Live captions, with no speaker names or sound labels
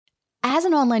As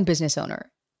an online business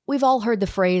owner, we've all heard the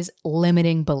phrase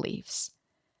limiting beliefs.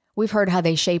 We've heard how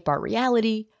they shape our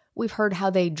reality. We've heard how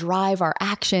they drive our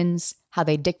actions, how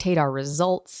they dictate our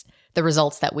results, the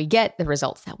results that we get, the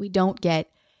results that we don't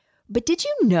get. But did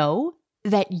you know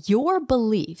that your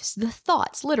beliefs, the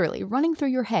thoughts literally running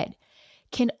through your head,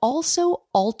 can also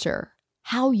alter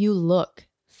how you look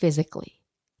physically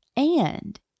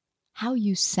and how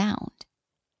you sound?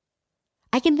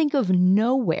 I can think of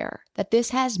nowhere that this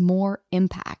has more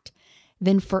impact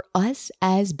than for us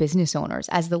as business owners,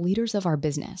 as the leaders of our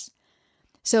business.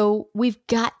 So we've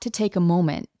got to take a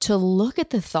moment to look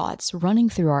at the thoughts running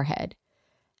through our head,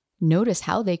 notice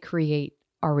how they create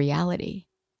our reality,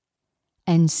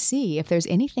 and see if there's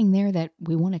anything there that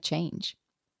we want to change.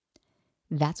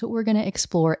 That's what we're going to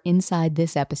explore inside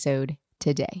this episode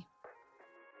today.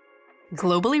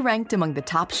 Globally ranked among the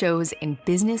top shows in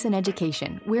business and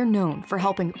education, we're known for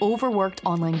helping overworked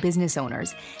online business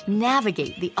owners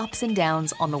navigate the ups and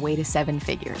downs on the way to seven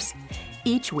figures.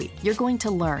 Each week, you're going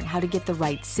to learn how to get the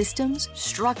right systems,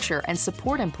 structure, and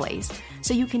support in place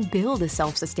so you can build a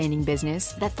self-sustaining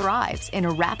business that thrives in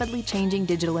a rapidly changing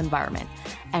digital environment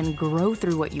and grow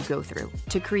through what you go through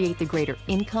to create the greater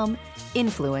income,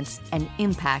 influence, and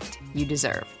impact you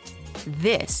deserve.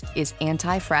 This is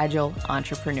Anti-Fragile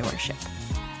Entrepreneurship.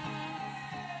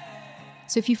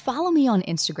 So if you follow me on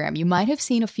Instagram, you might have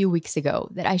seen a few weeks ago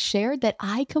that I shared that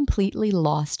I completely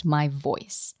lost my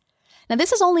voice. Now,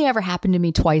 this has only ever happened to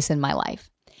me twice in my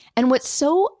life. And what's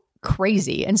so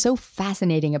crazy and so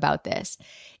fascinating about this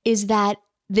is that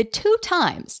the two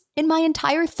times in my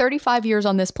entire 35 years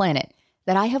on this planet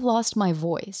that I have lost my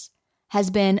voice has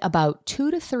been about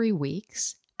 2 to 3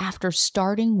 weeks after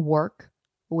starting work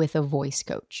with a voice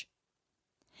coach.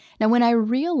 Now, when I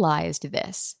realized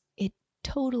this, it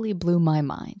totally blew my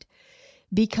mind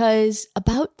because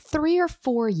about 3 or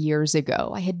 4 years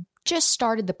ago, I had just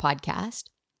started the podcast.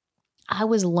 I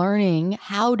was learning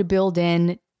how to build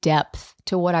in depth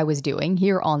to what I was doing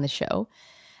here on the show.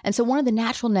 And so one of the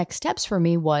natural next steps for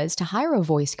me was to hire a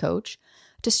voice coach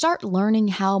to start learning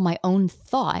how my own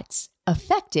thoughts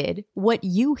affected what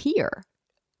you hear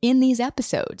in these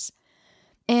episodes.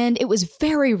 And it was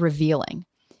very revealing.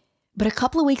 But a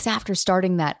couple of weeks after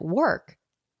starting that work,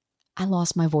 I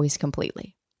lost my voice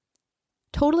completely.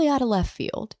 Totally out of left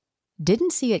field.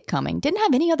 Didn't see it coming. Didn't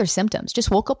have any other symptoms.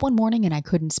 Just woke up one morning and I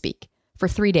couldn't speak for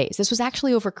 3 days. This was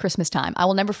actually over Christmas time. I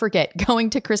will never forget going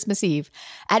to Christmas Eve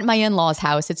at my in-laws'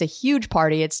 house. It's a huge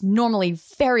party. It's normally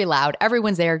very loud.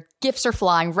 Everyone's there. Gifts are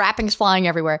flying. Wrappings flying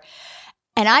everywhere.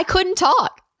 And I couldn't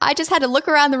talk. I just had to look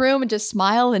around the room and just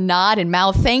smile and nod and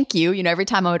mouth thank you, every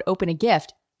time I would open a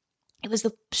gift. It was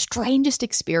the strangest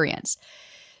experience.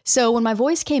 So when my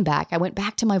voice came back, I went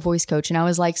back to my voice coach and I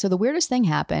was like, so the weirdest thing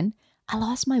happened. I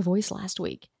lost my voice last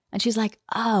week. And she's like,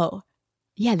 oh,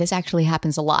 yeah, this actually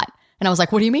happens a lot. And I was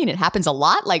like, what do you mean? It happens a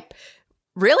lot? Like,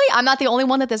 really? I'm not the only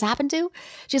one that this happened to?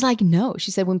 She's like, no.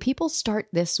 She said, when people start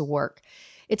this work,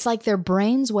 it's like their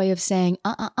brain's way of saying,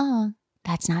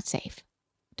 that's not safe.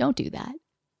 Don't do that.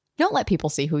 Don't let people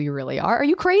see who you really are. Are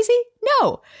you crazy?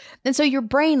 No. And so your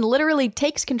brain literally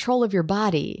takes control of your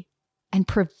body and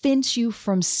prevents you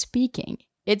from speaking.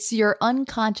 It's your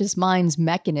unconscious mind's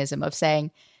mechanism of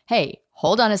saying, hey,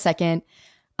 hold on a second.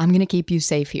 I'm going to keep you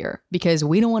safe here because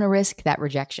we don't want to risk that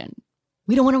rejection.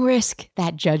 We don't want to risk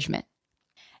that judgment.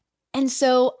 And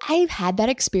so I've had that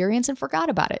experience and forgot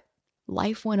about it.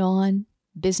 Life went on,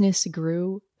 business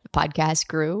grew, the podcast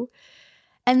grew.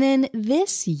 And then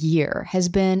this year has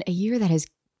been a year that has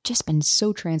just been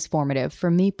so transformative for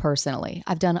me personally.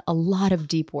 I've done a lot of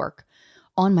deep work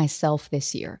on myself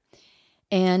this year.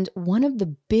 And one of the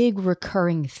big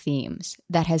recurring themes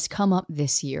that has come up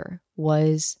this year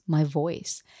was my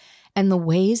voice and the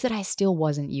ways that I still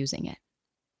wasn't using it.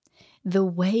 The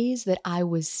ways that I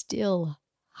was still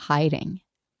hiding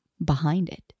behind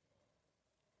it.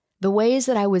 The ways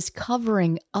that I was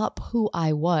covering up who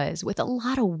I was with a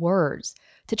lot of words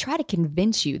to try to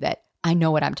convince you that I know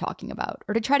what I'm talking about,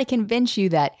 or to try to convince you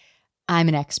that I'm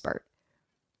an expert,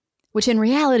 which in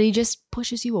reality just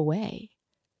pushes you away.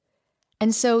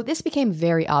 And so this became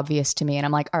very obvious to me. And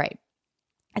I'm like, all right,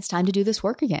 it's time to do this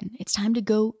work again. It's time to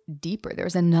go deeper.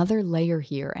 There's another layer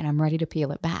here and I'm ready to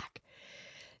peel it back.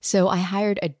 So I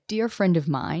hired a dear friend of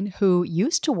mine who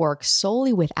used to work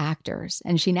solely with actors,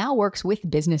 and she now works with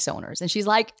business owners. And she's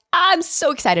like, I'm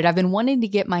so excited. I've been wanting to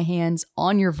get my hands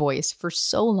on your voice for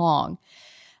so long.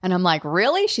 And I'm like,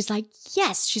 really? She's like,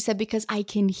 yes. She said, because I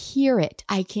can hear it.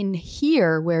 I can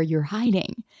hear where you're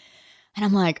hiding. And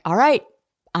I'm like, all right,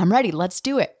 I'm ready. Let's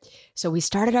do it. So we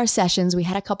started our sessions. We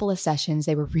had a couple of sessions.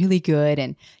 They were really good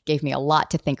and gave me a lot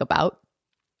to think about.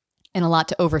 and a lot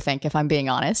to overthink, if I'm being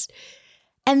honest.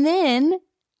 And then,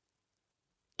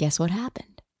 guess what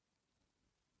happened?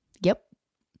 Yep,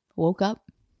 woke up,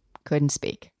 couldn't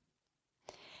speak.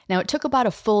 Now, it took about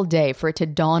a full day for it to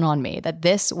dawn on me that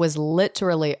this was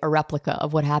literally a replica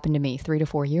of what happened to me 3 to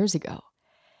 4 years ago.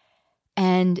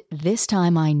 And this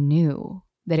time I knew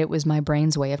that it was my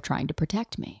brain's way of trying to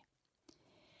protect me.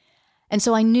 And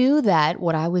so I knew that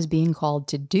what I was being called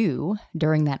to do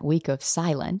during that week of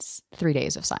silence, 3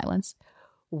 days of silence,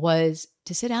 was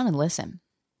to sit down and listen.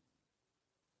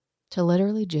 To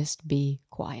literally just be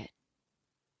quiet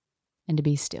and to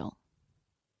be still.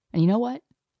 And you know what?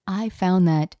 I found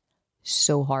that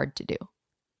so hard to do.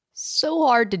 So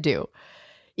hard to do.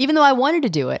 Even though I wanted to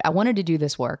do it, I wanted to do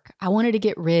this work. I wanted to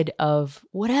get rid of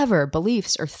whatever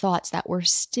beliefs or thoughts that were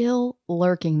still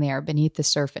lurking there beneath the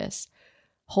surface,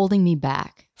 holding me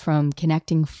back from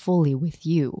connecting fully with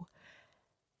you.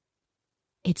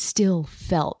 It still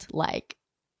felt like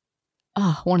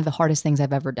one of the hardest things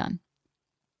I've ever done.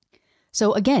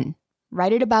 So again,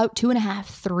 right at about 2.5,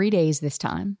 3 days this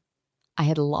time, I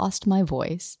had lost my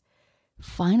voice,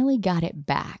 finally got it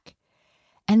back,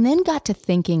 and then got to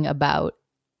thinking about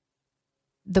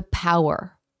the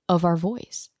power of our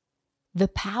voice, the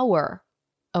power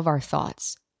of our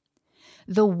thoughts,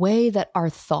 the way that our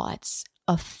thoughts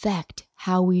affect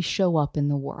how we show up in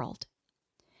the world.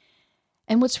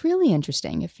 And what's really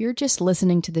interesting, if you're just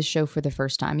listening to this show for the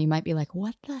first time, you might be like,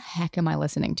 what the heck am I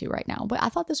listening to right now? But I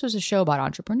thought this was a show about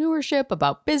entrepreneurship,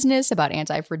 about business, about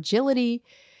anti-fragility.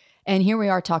 And here we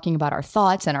are talking about our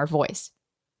thoughts and our voice.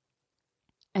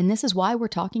 And this is why we're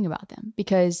talking about them,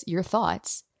 because your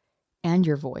thoughts and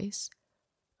your voice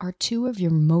are two of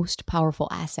your most powerful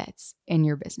assets in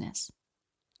your business.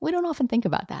 We don't often think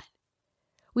about that.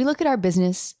 We look at our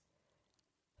business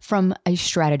from a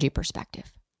strategy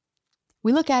perspective.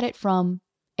 We look at it from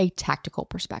a tactical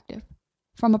perspective,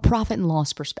 from a profit and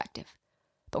loss perspective.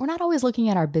 But we're not always looking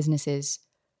at our businesses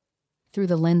through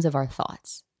the lens of our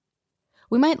thoughts.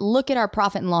 We might look at our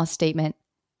profit and loss statement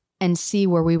and see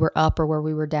where we were up or where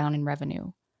we were down in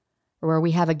revenue, or where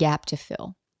we have a gap to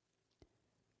fill.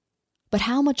 But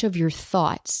how much of your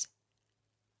thoughts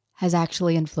has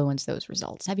actually influenced those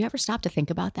results? Have you ever stopped to think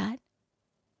about that?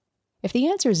 If the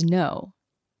answer is no,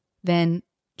 then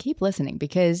keep listening,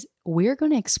 because we're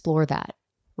going to explore that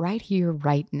right here,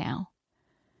 right now.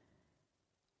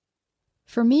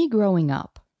 For me, growing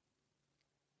up,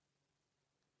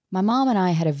 my mom and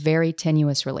I had a very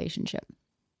tenuous relationship.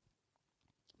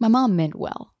 My mom meant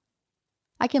well.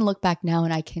 I can look back now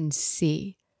and I can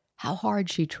see how hard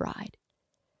she tried.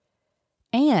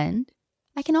 And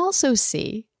I can also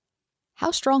see how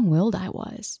strong-willed I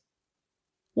was.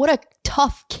 What a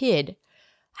tough kid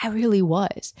I really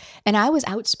was. And I was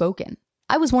outspoken.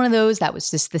 I was one of those that was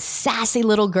just the sassy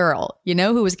little girl,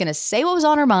 who was going to say what was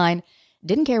on her mind,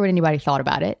 didn't care what anybody thought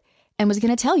about it, and was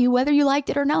going to tell you whether you liked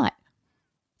it or not.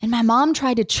 And my mom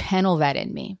tried to channel that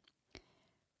in me.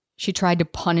 She tried to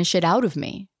punish it out of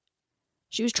me.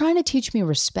 She was trying to teach me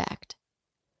respect.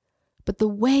 But the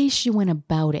way she went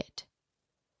about it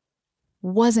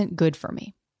wasn't good for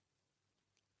me.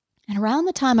 And around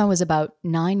the time I was about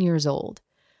 9 years old,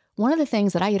 one of the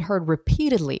things that I had heard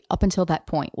repeatedly up until that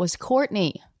point was,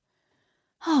 Courtney,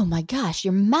 oh my gosh,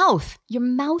 your mouth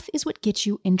is what gets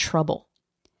you in trouble.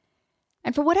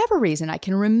 And for whatever reason, I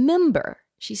can remember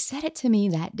she said it to me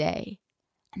that day.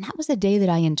 And that was the day that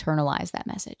I internalized that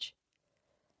message.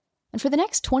 And for the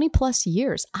next 20 plus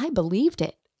years, I believed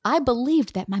it. I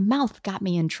believed that my mouth got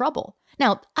me in trouble.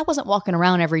 Now, I wasn't walking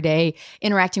around every day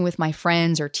interacting with my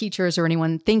friends or teachers or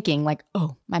anyone thinking like,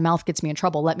 oh, my mouth gets me in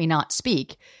trouble, let me not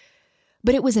speak.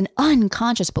 But it was an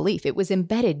unconscious belief. It was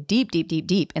embedded deep, deep, deep,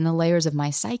 deep in the layers of my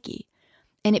psyche.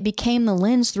 And it became the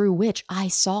lens through which I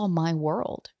saw my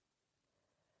world.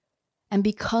 And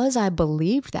because I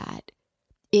believed that,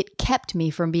 it kept me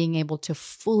from being able to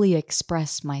fully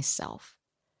express myself.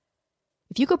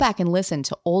 If you go back and listen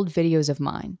to old videos of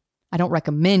mine, I don't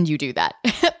recommend you do that,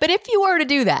 but if you were to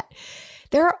do that,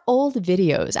 there are old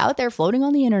videos out there floating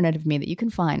on the internet of me that you can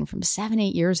find from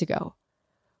 7-8 years ago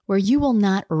where you will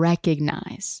not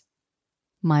recognize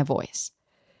my voice.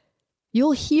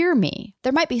 You'll hear me.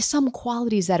 There might be some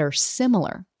qualities that are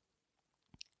similar,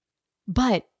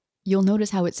 but you'll notice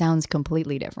how it sounds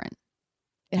completely different.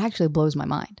 It actually blows my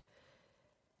mind.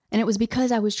 And it was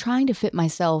because I was trying to fit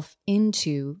myself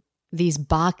into these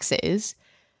boxes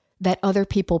that other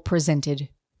people presented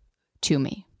to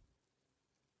me.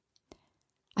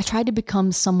 I tried to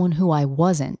become someone who I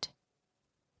wasn't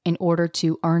in order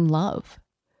to earn love,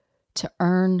 to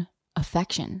earn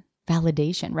affection,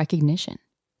 validation, recognition.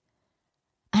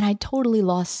 And I totally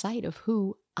lost sight of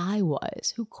who I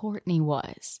was, who Courtney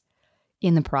was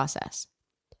in the process.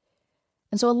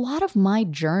 And so a lot of my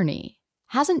journey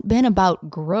hasn't been about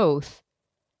growth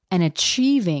and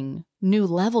achieving new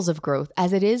levels of growth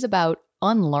as it is about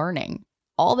unlearning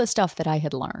all the stuff that I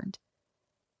had learned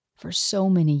for so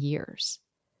many years.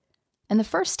 And the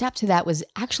first step to that was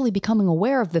actually becoming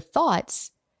aware of the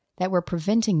thoughts that were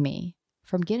preventing me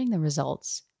from getting the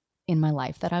results in my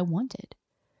life that I wanted.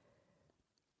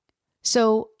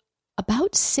 So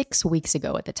about 6 weeks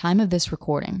ago, at the time of this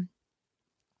recording,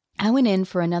 I went in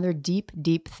for another deep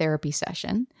therapy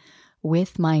session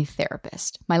with my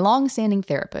therapist, my long-standing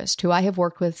therapist, who I have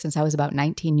worked with since I was about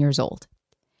 19 years old.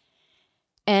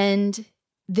 And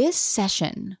this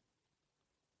session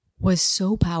was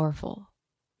so powerful.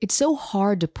 It's so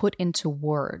hard to put into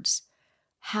words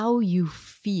how you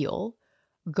feel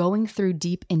going through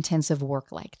deep, intensive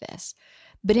work like this.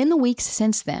 But in the weeks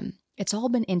since then, it's all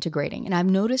been integrating. And I've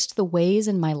noticed the ways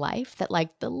in my life that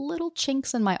like the little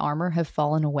chinks in my armor have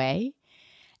fallen away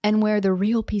and where the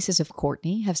real pieces of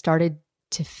Courtney have started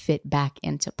to fit back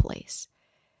into place.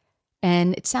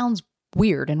 And it sounds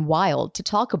weird and wild to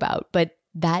talk about, but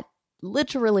that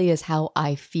literally is how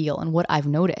I feel and what I've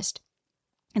noticed.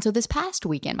 And so this past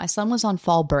weekend, my son was on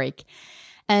fall break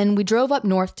and we drove up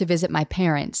north to visit my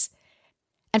parents.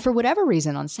 And for whatever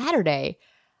reason, on Saturday,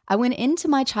 I went into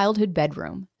my childhood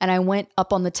bedroom and I went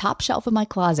up on the top shelf of my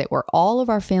closet where all of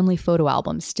our family photo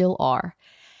albums still are.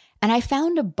 And I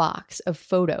found a box of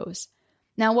photos.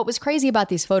 Now, what was crazy about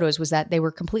these photos was that they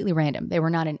were completely random. They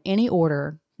were not in any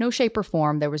order, no shape or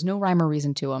form. There was no rhyme or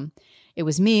reason to them. It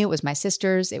was me. It was my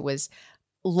sisters. It was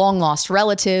long lost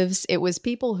relatives. It was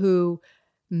people who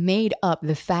made up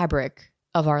the fabric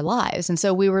of our lives. And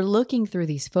so we were looking through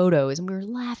these photos and we were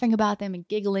laughing about them and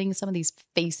giggling some of these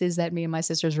faces that me and my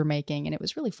sisters were making. And it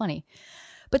was really funny.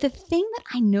 But the thing that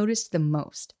I noticed the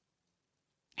most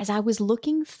as I was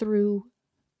looking through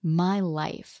my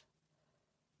life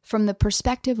from the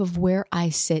perspective of where I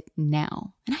sit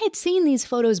now, and I had seen these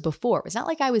photos before. It was not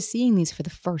like I was seeing these for the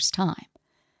first time.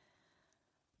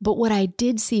 But what I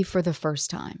did see for the first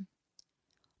time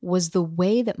was the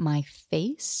way that my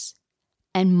face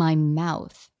and my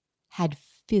mouth had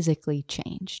physically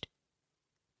changed.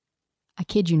 I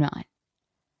kid you not.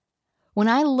 When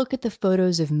I look at the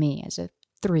photos of me as a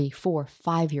 3, 4,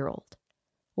 5-year-old,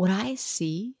 what I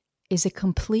see is a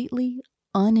completely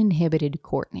uninhibited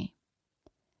Courtney.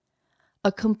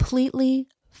 A completely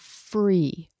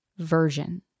free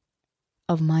version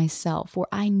of myself where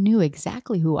I knew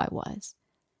exactly who I was.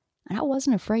 And I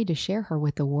wasn't afraid to share her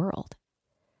with the world.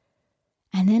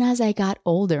 And then as I got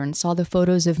older and saw the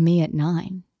photos of me at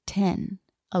 9, 10,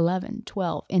 11,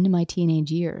 12, into my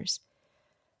teenage years,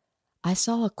 I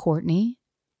saw a Courtney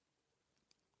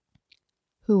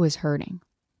who was hurting.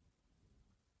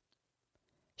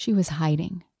 She was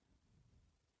hiding.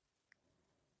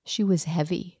 She was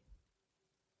heavy.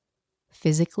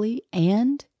 Physically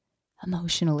and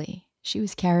emotionally, she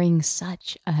was carrying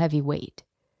such a heavy weight.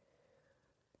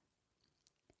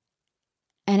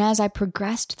 And as I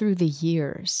progressed through the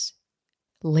years,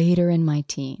 later in my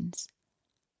teens,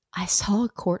 I saw a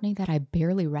Courtney that I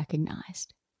barely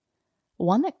recognized.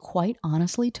 One that quite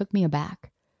honestly took me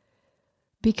aback.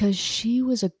 Because she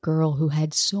was a girl who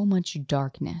had so much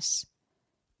darkness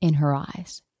in her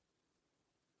eyes.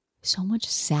 So much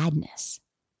sadness.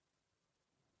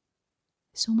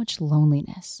 So much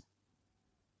loneliness.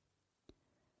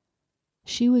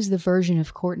 She was the version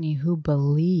of Courtney who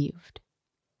believed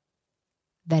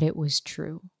that it was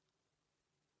true,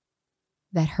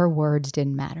 that her words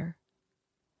didn't matter,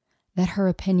 that her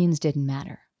opinions didn't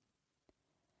matter,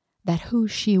 that who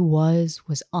she was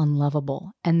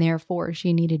unlovable, and therefore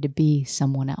she needed to be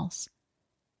someone else.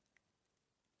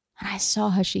 And I saw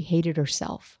how she hated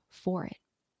herself for it.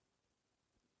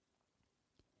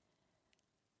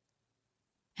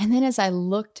 And then as I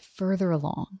looked further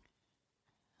along,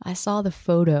 I saw the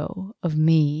photo of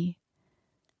me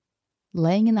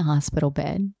laying in the hospital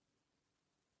bed,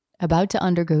 about to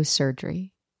undergo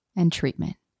surgery and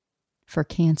treatment for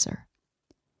cancer.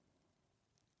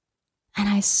 And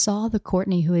I saw the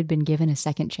Courtney who had been given a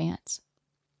second chance.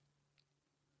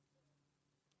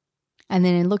 And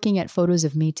then in looking at photos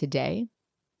of me today,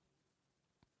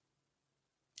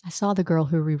 I saw the girl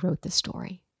who rewrote the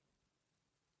story.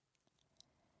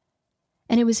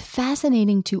 And it was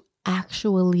fascinating to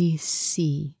actually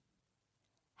see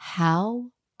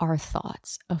how our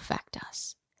thoughts affect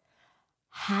us,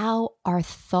 how our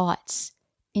thoughts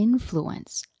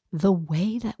influence the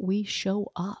way that we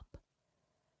show up.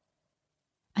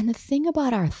 And the thing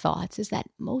about our thoughts is that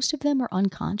most of them are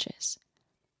unconscious.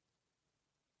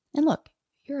 And look,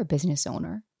 you're a business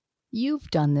owner. You've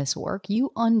done this work.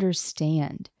 You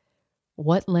understand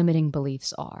what limiting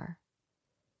beliefs are.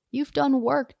 You've done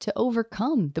work to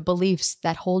overcome the beliefs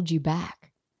that hold you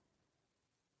back.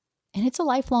 And it's a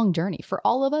lifelong journey. For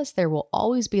all of us, there will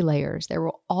always be layers. There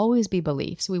will always be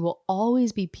beliefs. We will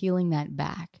always be peeling that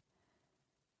back.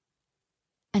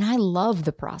 And I love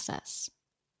the process.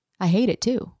 I hate it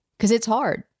too, because it's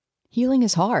hard. Healing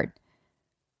is hard.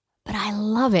 But I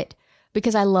love it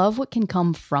because I love what can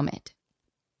come from it.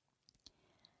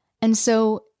 And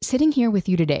so sitting here with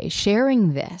you today,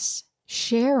 sharing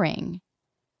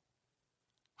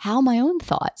how my own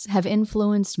thoughts have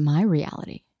influenced my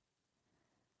reality,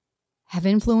 have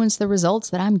influenced the results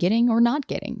that I'm getting or not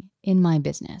getting in my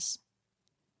business,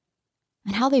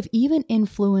 and how they've even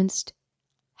influenced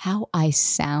how I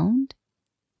sound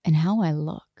and how I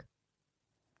look,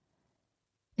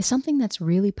 is something that's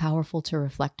really powerful to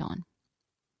reflect on.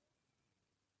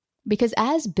 Because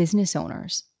as business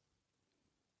owners,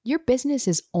 your business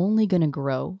is only going to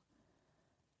grow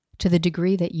to the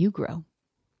degree that you grow.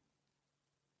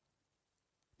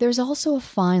 There's also a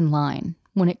fine line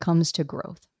when it comes to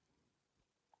growth.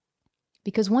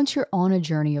 Because once you're on a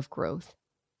journey of growth,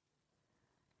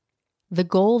 the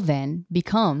goal then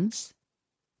becomes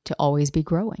to always be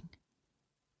growing.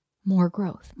 More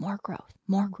growth, more growth,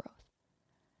 more growth.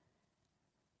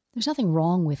 There's nothing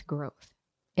wrong with growth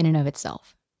in and of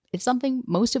itself. It's something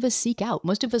most of us seek out.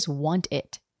 Most of us want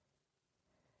it.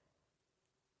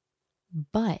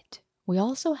 But we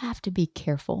also have to be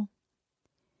careful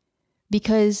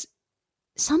because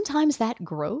sometimes that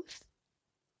growth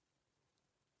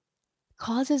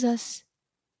causes us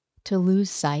to lose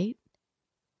sight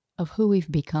of who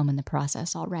we've become in the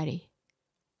process already.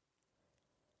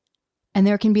 And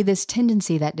there can be this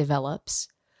tendency that develops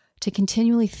to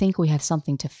continually think we have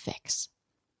something to fix.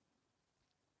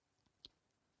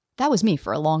 That was me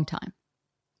for a long time,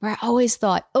 where I always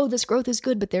thought, oh, this growth is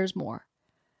good, but there's more.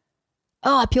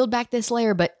 Oh, I peeled back this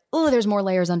layer, but oh, there's more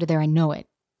layers under there. I know it.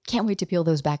 Can't wait to peel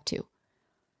those back too.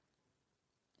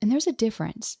 And there's a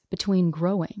difference between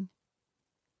growing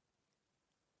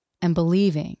and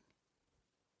believing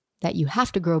that you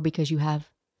have to grow because you have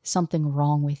something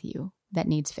wrong with you that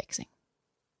needs fixing.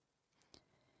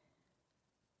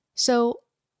 So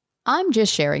I'm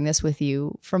just sharing this with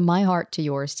you from my heart to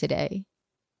yours today.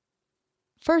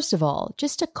 First of all,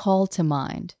 just to call to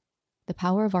mind the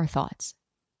power of our thoughts.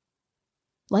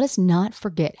 Let us not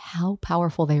forget how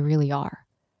powerful they really are,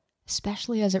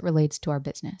 especially as it relates to our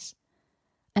business,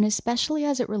 and especially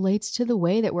as it relates to the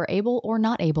way that we're able or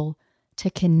not able to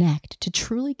connect, to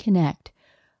truly connect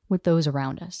with those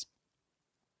around us.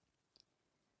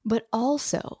 But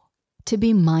also to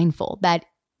be mindful that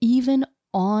even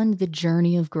on the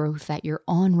journey of growth that you're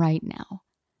on right now,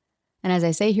 and as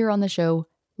I say here on the show,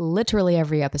 literally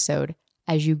every episode,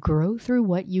 as you grow through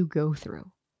what you go through,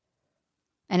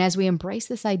 and as we embrace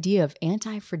this idea of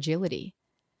anti-fragility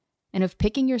and of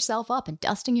picking yourself up and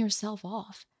dusting yourself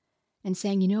off and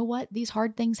saying, you know what, these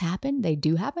hard things happen. They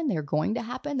do happen. They're going to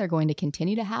happen. They're going to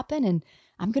continue to happen. And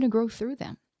I'm going to grow through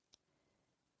them.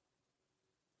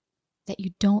 That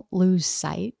you don't lose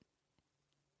sight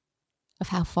of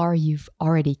how far you've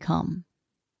already come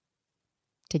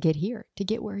to get here, to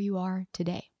get where you are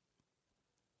today.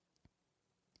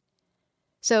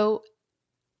 So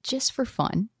just for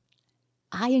fun,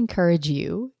 I encourage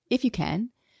you, if you can,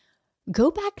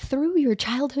 go back through your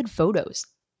childhood photos.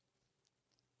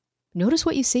 Notice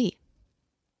what you see.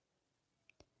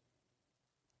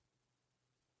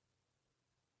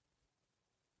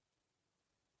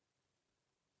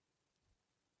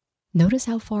 Notice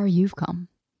how far you've come.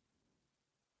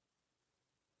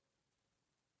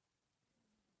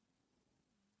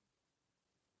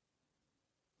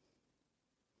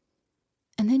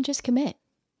 And then just commit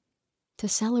to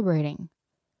celebrating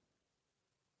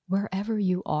wherever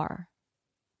you are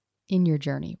in your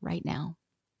journey right now.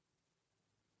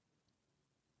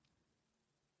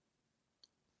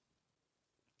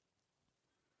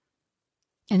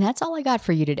 And that's all I got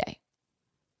for you today.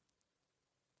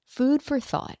 Food for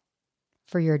thought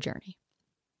for your journey.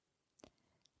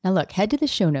 Now look, head to the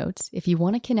show notes if you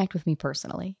want to connect with me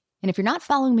personally. And if you're not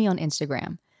following me on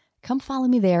Instagram, come follow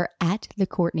me there at the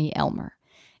Courtney Elmer.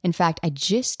 In fact, I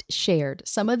just shared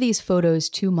some of these photos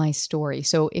to my story.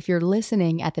 So if you're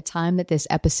listening at the time that this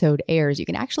episode airs, you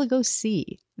can actually go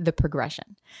see the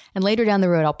progression. And later down the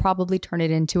road, I'll probably turn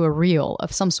it into a reel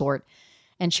of some sort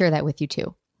and share that with you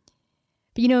too.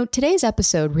 But you know, today's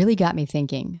episode really got me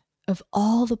thinking of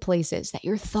all the places that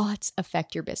your thoughts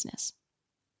affect your business.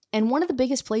 And one of the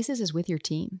biggest places is with your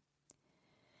team.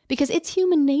 Because it's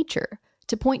human nature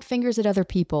to point fingers at other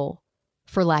people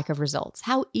for lack of results?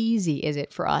 How easy is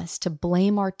it for us to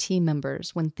blame our team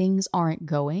members when things aren't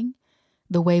going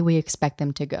the way we expect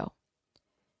them to go?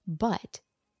 But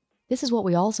this is what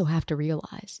we also have to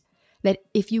realize, that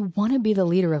if you want to be the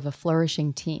leader of a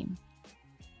flourishing team,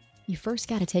 you first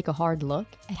got to take a hard look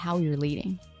at how you're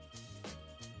leading.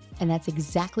 And that's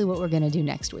exactly what we're going to do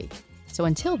next week. So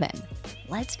until then,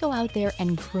 let's go out there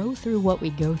and grow through what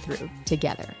we go through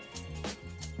together.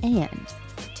 And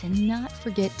to not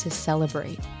forget to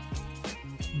celebrate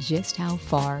just how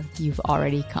far you've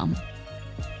already come.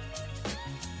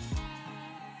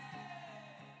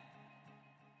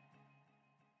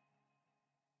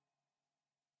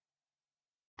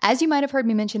 As you might have heard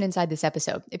me mention inside this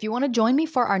episode, if you want to join me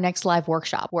for our next live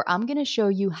workshop, where I'm going to show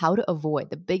you how to avoid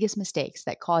the biggest mistakes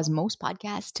that cause most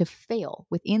podcasts to fail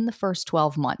within the first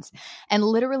 12 months, and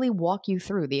literally walk you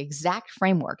through the exact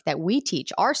framework that we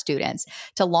teach our students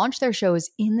to launch their shows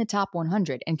in the top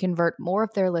 100 and convert more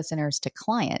of their listeners to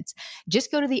clients,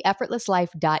 just go to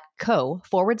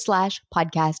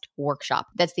theeffortlesslife.co/podcast workshop.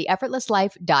 That's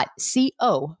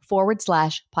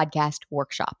theeffortlesslife.co/podcast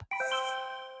workshop.